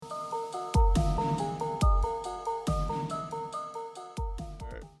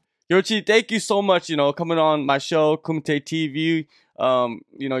Yoshi, thank you so much. Coming on my show, Kumite TV.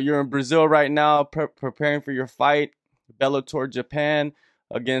 You're in Brazil right now, preparing for your fight, Bellator Japan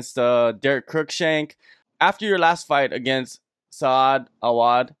against Derek Cruikshank. After your last fight against Saad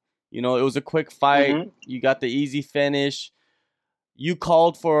Awad, it was a quick fight. Hmm. You got the easy finish. You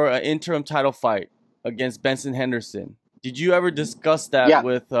called for an interim title fight against Benson Henderson. Did you ever discuss that Yeah,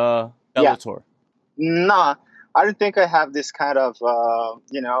 with yeah. Bellator? Nah, I don't think I have this kind of,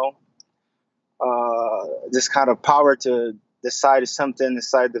 this kind of power to decide something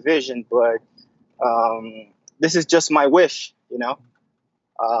inside the division. But this is just my wish. I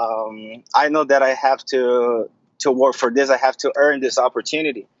know that I have to work for this. I have to earn this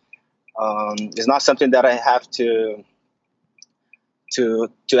opportunity. It's not something that I have to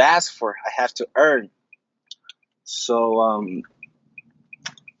ask for. I have to earn. So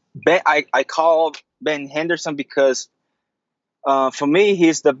I call Ben Henderson because for me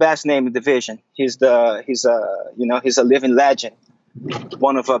he's the best name in the division. He's a living legend,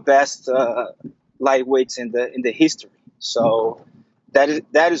 one of the best lightweights in the history. So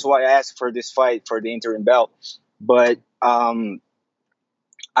that is why I asked for this fight for the interim belt. But I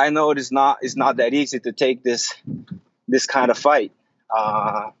know it's not that easy to take this kind of fight.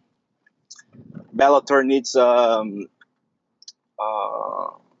 Uh, Bellator needs uh,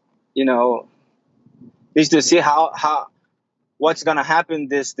 you know needs to see how what's gonna happen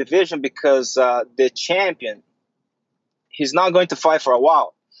this division, because the champion, he's not going to fight for a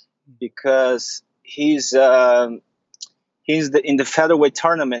while, because in the featherweight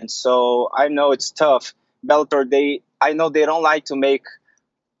tournament. So I know it's tough. Bellator, I know they don't like to make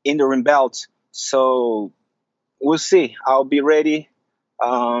interim belts. So we'll see. I'll be ready.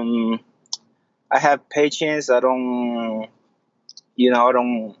 Um, I have patience. I don't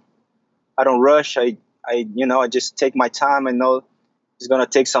rush. I just take my time. I know it's gonna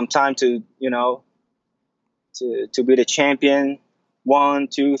take some time to be the champion. One,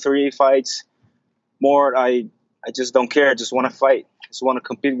 two, three fights more. I just don't care. I just want to fight. Just want to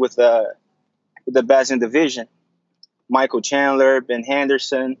compete with the best in the division. Michael Chandler, Ben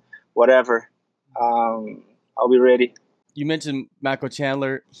Henderson, whatever. I'll be ready. You mentioned Michael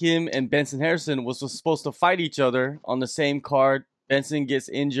Chandler. Him and Benson Henderson was supposed to fight each other on the same card. Benson gets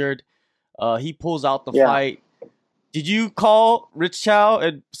injured. He pulls out the Yeah. fight. Did you call Rich Chow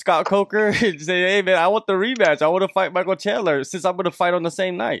and Scott Coker and say, "Hey man, I want the rematch. I want to fight Michael Chandler since I'm going to fight on the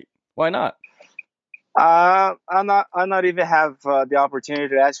same night. Why not?" I'm not even have the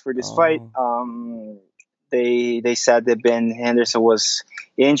opportunity to ask for this fight. Oh, They said that Ben Henderson was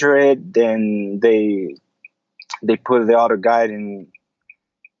injured. Then they put the other guy to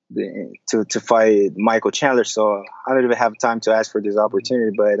fight Michael Chandler. So I don't even have time to ask for this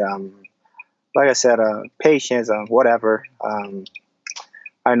opportunity. But like I said, patience, whatever.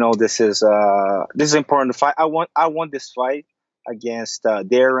 I know this is important to fight. I want this fight against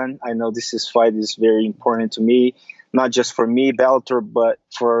Darren. I know fight is very important to me, not just for me, Bellator, but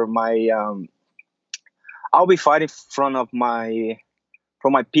for my. I'll be fighting in front of my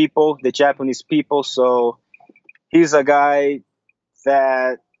people, the Japanese people. So he's a guy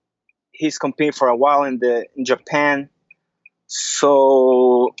that he's competing for a while in Japan.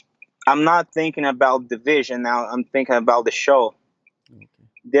 So I'm not thinking about division now. I'm thinking about the show. okay.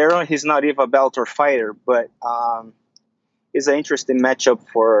 Darren, he's not even a Bellator fighter, but it's an interesting matchup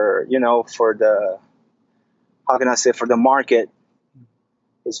for the, how can I say, for the market.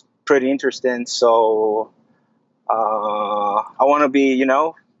 It's pretty interesting. So I want to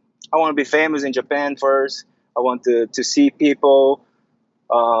be famous in Japan first. I want to see people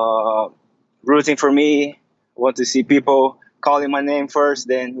uh, rooting for me. I want to see people calling my name first.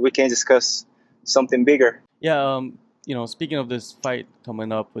 Then we can discuss something bigger. Yeah, speaking of this fight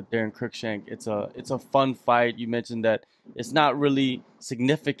coming up with Darren Cruikshank, it's a fun fight. You mentioned that it's not really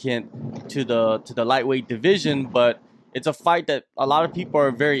significant to the lightweight division, but it's a fight that a lot of people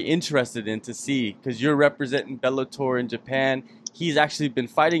are very interested in to see because you're representing Bellator in Japan. He's actually been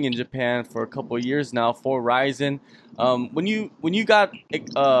fighting in Japan for a couple of years now for Ryzen. When you got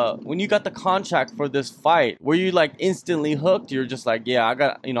the contract for this fight, were you like instantly hooked? You're just like, yeah,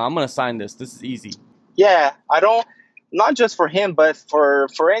 I'm gonna sign this. This is easy. Yeah, I don't, not just for him, but for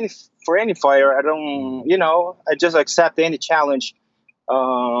any fighter. I don't, I just accept any challenge.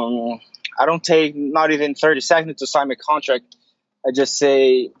 Um, I don't take not even 30 seconds to sign my contract. I just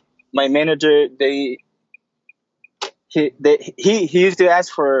say my manager. He used to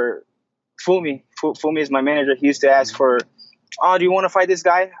ask for Fumi. Fumi is my manager. He used to ask for, oh, do you want to fight this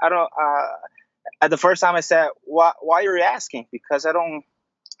guy? I don't. At the first time I said, why are you asking? Because I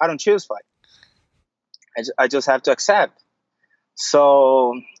don't choose fight. I just have to accept.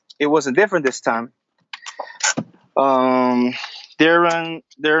 So it wasn't different this time. Um,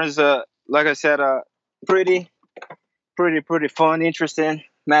 there is a, like I said, a pretty pretty fun, interesting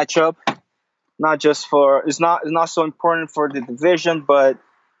matchup. Not just for, it's not so important for the division, but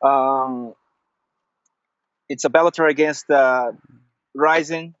um, it's a Bellator against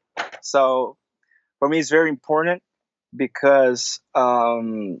Rising. So for me, it's very important because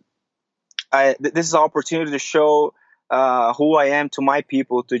this is an opportunity to show who I am to my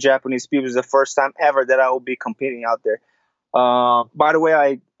people, to Japanese people. It's the first time ever that I will be competing out there. By the way,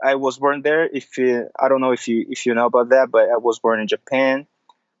 I was born there. I don't know if you know about that, but I was born in Japan.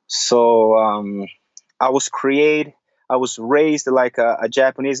 So I was raised like a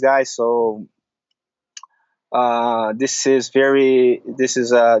Japanese guy. So this is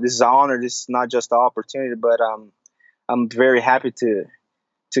an honor. This is not just an opportunity, but I'm very happy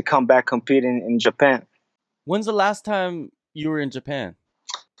to come back competing in Japan. When's the last time you were in Japan?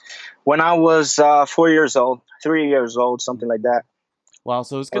 When I was 4 years old, 3 years old, something like that. Wow,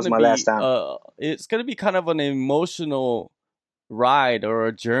 so That was my last time. it's gonna be kind of an emotional ride or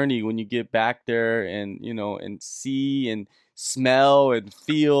a journey when you get back there and and see and smell and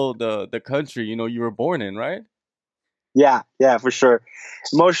feel the country you were born in, right? Yeah, yeah, for sure.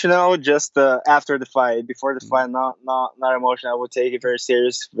 Emotional just after the fight. Before the fight, not emotional. I would take it very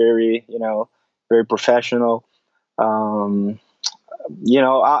serious, very very professional. Um,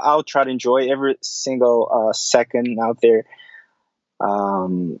 I'll try to enjoy every single second out there.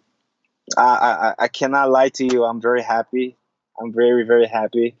 Um, I cannot lie to you. I'm very happy. I'm very very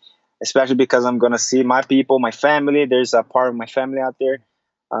happy, especially because I'm gonna see my people, my family. There's a part of my family out there.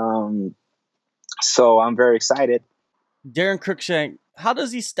 Um, so I'm very excited. Darren Cruikshank, how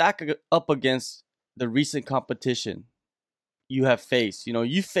does he stack up against the recent competition you have faced?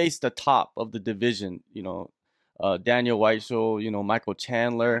 You faced the top of the division, Daniel Weichel, Michael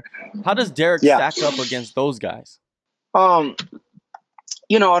Chandler. How does Derek Yeah. stack up against those guys? Um,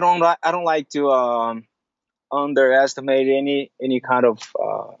 I don't like to underestimate any kind of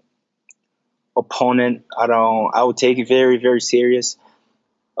opponent. I would take it very very serious.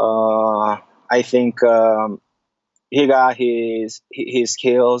 I think he got his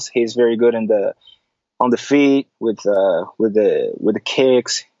skills. He's very good in the on the feet with the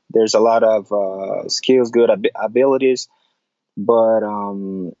kicks. There's a lot of skills, good abilities, but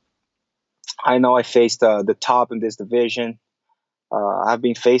I know I faced the top in this division. I've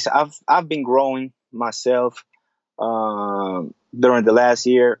been growing myself during the last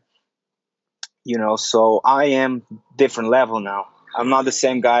year, so I am different level now. I'm not the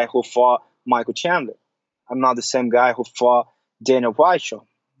same guy who fought Michael Chandler. I'm not the same guy who fought Daniel Weichel.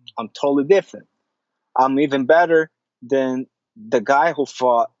 I'm totally different. I'm even better than the guy who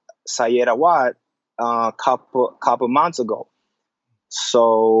fought Sayed Awad a couple months ago.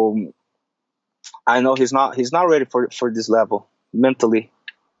 So I know he's not ready for this level mentally.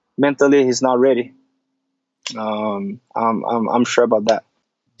 Mentally, he's not ready. I'm sure about that.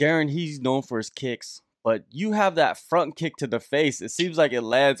 Darren, he's known for his kicks, but you have that front kick to the face. It seems like it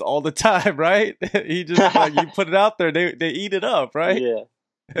lands all the time, right? He just like you put it out there, they eat it up, right?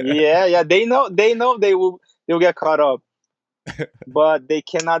 Yeah, yeah. They know they will get caught up, but they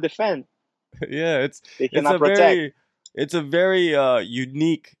cannot defend. Yeah, They it's a cannot protect. very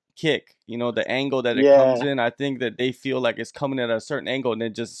unique kick. The angle that it comes Yeah, in, I think that they feel like it's coming at a certain angle and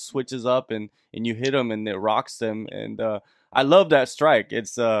it just switches up and you hit them and it rocks them. And I love that strike.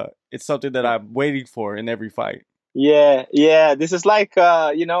 It's something that I'm waiting for in every fight. yeah. This is like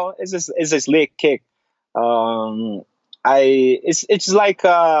it's a slick kick. Um, it's just like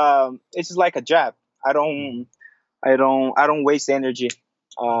a jab. I don't I don't waste energy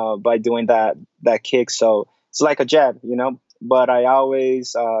by doing that kick. So it's like a jab. But I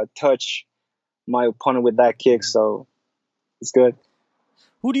always touch my opponent with that kick, so it's good.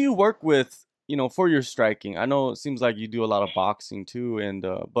 Who do you work with, for your striking? I know it seems like you do a lot of boxing too, and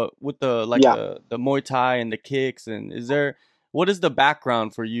but with the like Yeah. the Muay Thai and the kicks, and what is the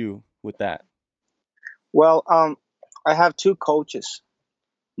background for you with that? Well, I have two coaches.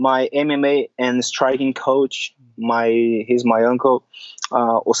 My MMA and striking coach, he's my uncle,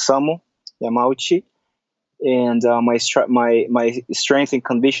 Osamu Yamauchi, and my strength and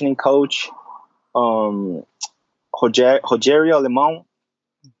conditioning coach, um, Rogerio Alemão.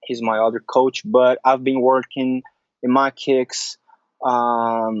 He's my other coach, but I've been working in my kicks,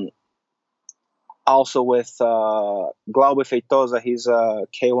 um, also with Glauber Feitosa. He's a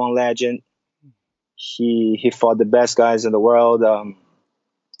K1 legend. He fought the best guys in the world.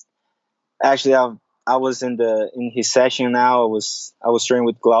 Actually, I was in his session now. I was training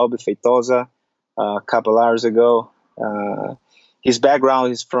with Glauber Feitosa a couple hours ago. his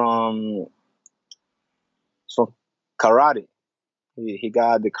background is from karate. He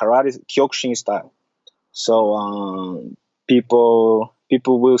got the karate Kyokushin style. So people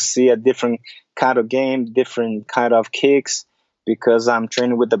will see a different kind of game, different kind of kicks because I'm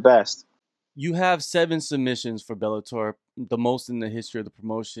training with the best. You have 7 submissions for Bellator, the most in the history of the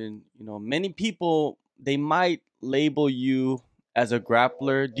promotion. You know, many people they might label you as a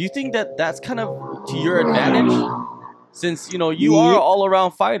grappler. Do you think that that's kind of to your advantage, since you know you are an Ye-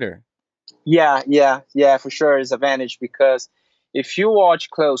 all-around fighter? yeah, for sure it's advantage because if you watch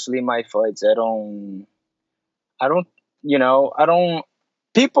closely my fights, I don't, I don't.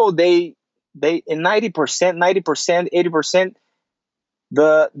 People they in 90%, 80%,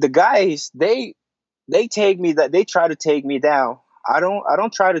 the guys they take me that they try to take me down. I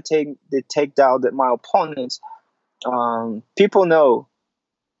don't try to take down my opponents. People know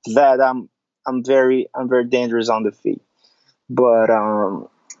that I'm very dangerous on the feet, but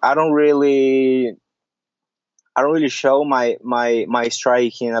I don't really I don't really show my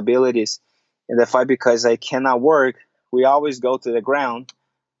striking abilities in the fight because I cannot work. We always go to the ground.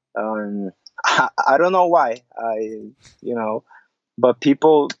 Um, I don't know why. You know, but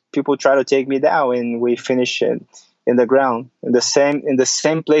people try to take me down, and we finish it in the ground in the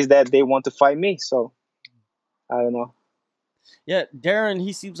same place that they want to fight me. So I don't know. Yeah, Darren,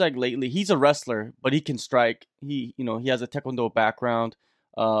 he seems like lately he's a wrestler, but he can strike. He has a taekwondo background,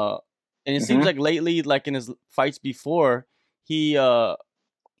 uh, and it seems Hmm. like lately, like in his fights before, he uh,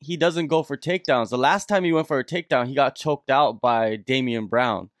 he doesn't go for takedowns. The last time he went for a takedown, he got choked out by Damian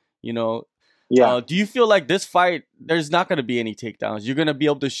Brown. You know, Yeah, do you feel like this fight there's not going to be any takedowns? You're going to be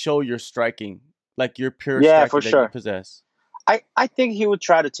able to show your striking, like your pure yeah, for striking that you sure. possess. I think he would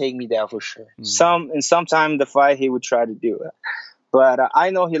try to take me down for sure. Mm. Sometime in the fight he would try to do it, but I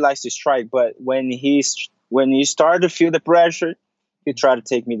know he likes to strike. But when he started to feel the pressure, he tried to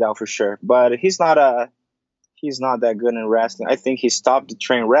take me down for sure. But he's not that good in wrestling. I think he stopped to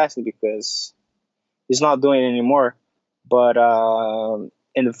train wrestling because he's not doing it anymore. But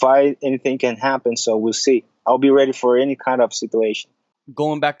in the fight, anything can happen. So we'll see. I'll be ready for any kind of situation.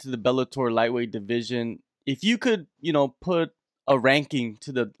 Going back to the Bellator lightweight division, if you could, put a ranking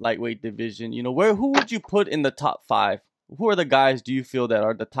to the lightweight division, who would you put in the top 5? Who are the guys do you feel that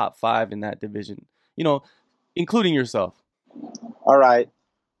are the top 5 in that division? You know, including yourself. All right.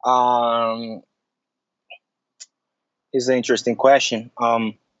 Um, it's an interesting question.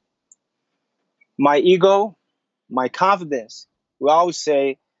 My ego, my confidence. We always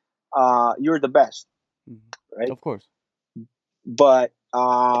say you're the best, Mhm. right? Of course. But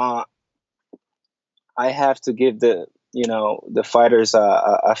I have to give the fighters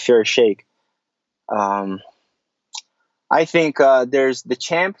a fair shake. Um, I think there's the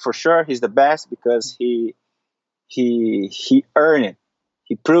champ for sure. He's the best because he earned it.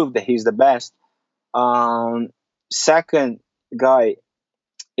 He proved that he's the best. Um, Second guy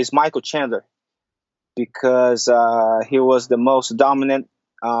is Michael Chandler because he was the most dominant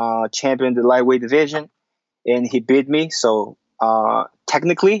champion in the lightweight division, and he beat me. So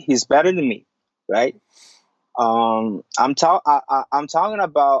technically, he's better than me, right? I'm talking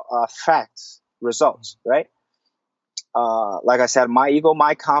about facts, results, right? Like I said, my ego,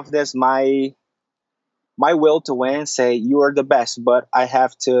 my confidence, my will to win say you are the best, but I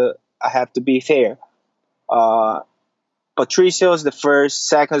have to be fair. Uh, Patricio is the first,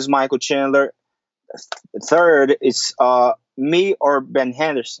 second is Michael Chandler, third is me or Ben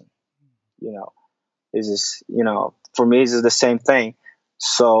Henderson. You know, for me this is the same thing.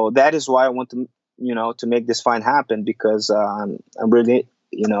 So that is why I want to make this fight happen because I'm really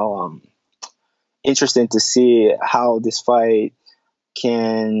interested to see how this fight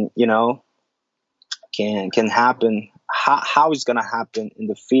can can happen, how it's gonna happen in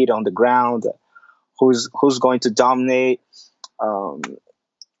the feet on the ground, who's going to dominate. Um,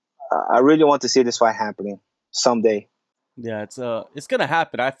 I really want to see this fight happening someday. Yeah, it's gonna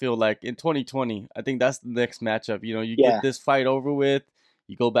happen. I feel like in 2020. I think that's the next matchup. You get Yeah, this fight over with.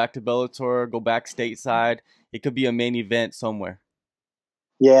 You go back to Bellator, go back stateside. It could be a main event somewhere.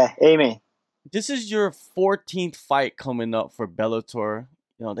 yeah, amen. This is your 14th fight coming up for Bellator.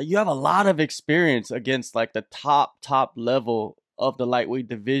 That you have a lot of experience against like the top level of the lightweight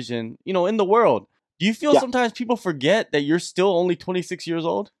division. In the world. Do you feel Yeah, sometimes people forget that you're still only 26 years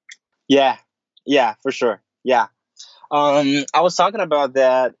old? yeah, yeah, for sure. Yeah. I was talking about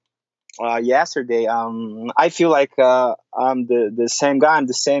that yesterday. I feel like I'm the same guy. I'm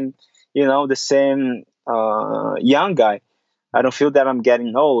the same, the same young guy. I don't feel that I'm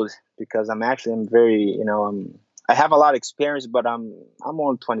getting old because I'm very, I have a lot of experience, but I'm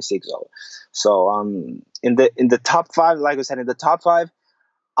only 26 old. So in the top five, like I said, in the top five,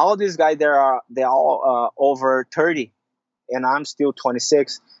 all these guys they all over 30, and I'm still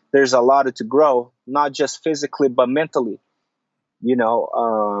 26. There's a lot to grow, not just physically but mentally.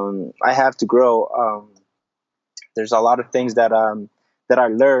 I have to grow. There's a lot of things that I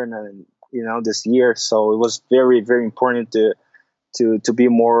learned, and this year. So it was very very important to be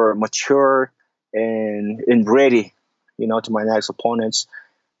more mature and ready, to my next opponents.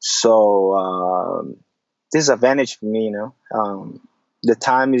 So this is an advantage for me. The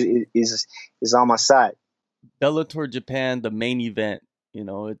time is on my side. Bellator Japan, the main event.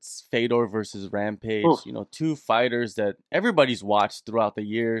 It's Fedor versus Rampage. Oof. Two fighters that everybody's watched throughout the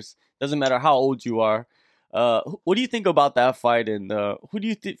years. Doesn't matter how old you are. What do you think about that fight, and who do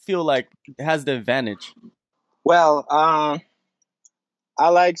you feel like has the advantage? Well, I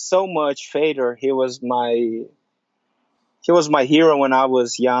like so much Fader. He was my hero when I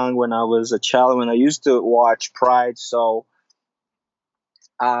was young, when I was a child, when I used to watch Pride. So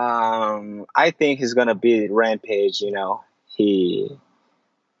I think he's gonna beat Rampage. He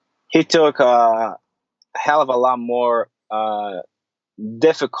he took a hell of a lot more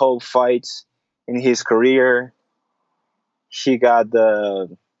difficult fights in his career. He got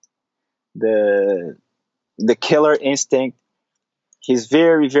the the killer instinct. He's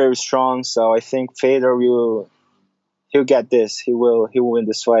very very strong. So I think Fader he'll get this. He will win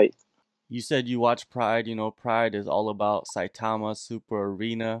this fight. You said you watch Pride. Pride is all about Saitama Super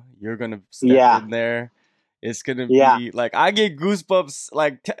Arena. You're gonna step Yeah, in there. It's gonna yeah, be like I get goosebumps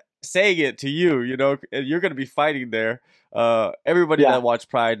like saying it to you. And you're gonna be fighting there. Everybody yeah, that watched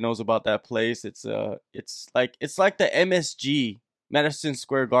Pride knows about that place. It's like the MSG, Madison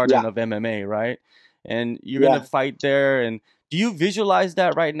Square Garden yeah, of MMA, right? And you're gonna yeah, fight there. And do you visualize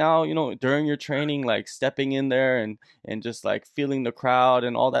that right now? During your training, like stepping in there and just like feeling the crowd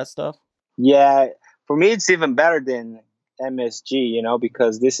and all that stuff. yeah. For me, it's even better than MSG.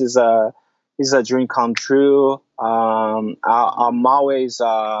 Because this is a dream come true. I'm always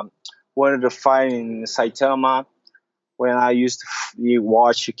wanted to fight in Saitama. When I used to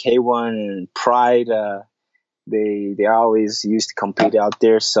watch K1 and Pride, they always used to compete out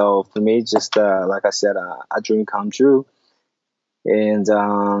there. So for me, just like I said, a dream come true. And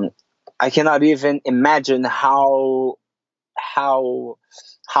I cannot even imagine how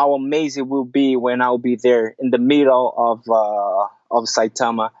how amazing it will be when I'll be there in the middle of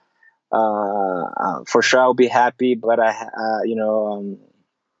Saitama. For sure, I'll be happy, but I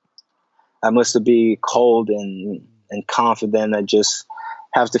must be cold and confident. I just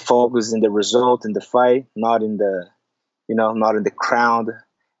have to focus in the result in the fight, not in the not in the crowd.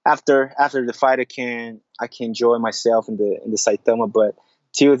 After the fight, I can enjoy myself in the Saitama, but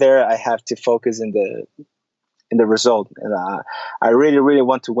till there, I have to focus in the result, and I really really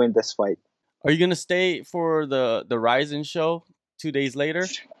want to win this fight. Are you gonna stay for the Ryzen show 2 days later?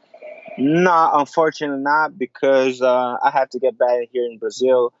 No, unfortunately not, because I have to get back here in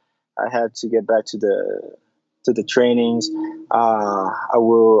Brazil. I had to get back to the trainings. I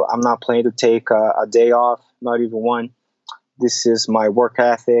will. I'm not planning to take a day off, not even one. This is my work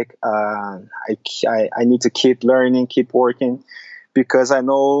ethic. I need to keep learning, keep working, because I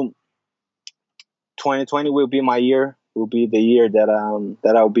know 2020 will be my year. Will be the year that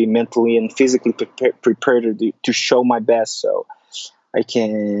I'll be mentally and physically prepared to show my best. So I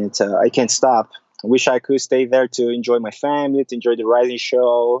can't stop. I wish I could stay there to enjoy my family, to enjoy the Rising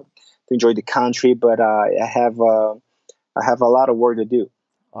show, to enjoy the country, but I have a lot of work to do.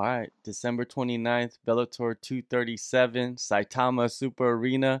 All right, December 29th, Bellator 237, Saitama Super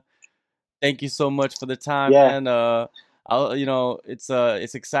Arena. Thank you so much for the time, Yeah, man.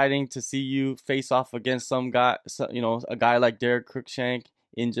 It's exciting to see you face off against some guy, a guy like Derek Cruikshank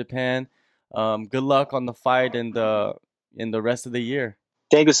in Japan. Good luck on the fight and the rest of the year.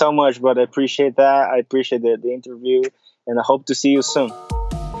 thank you so much, brother. I appreciate that. I appreciate the interview, and I hope to see you soon.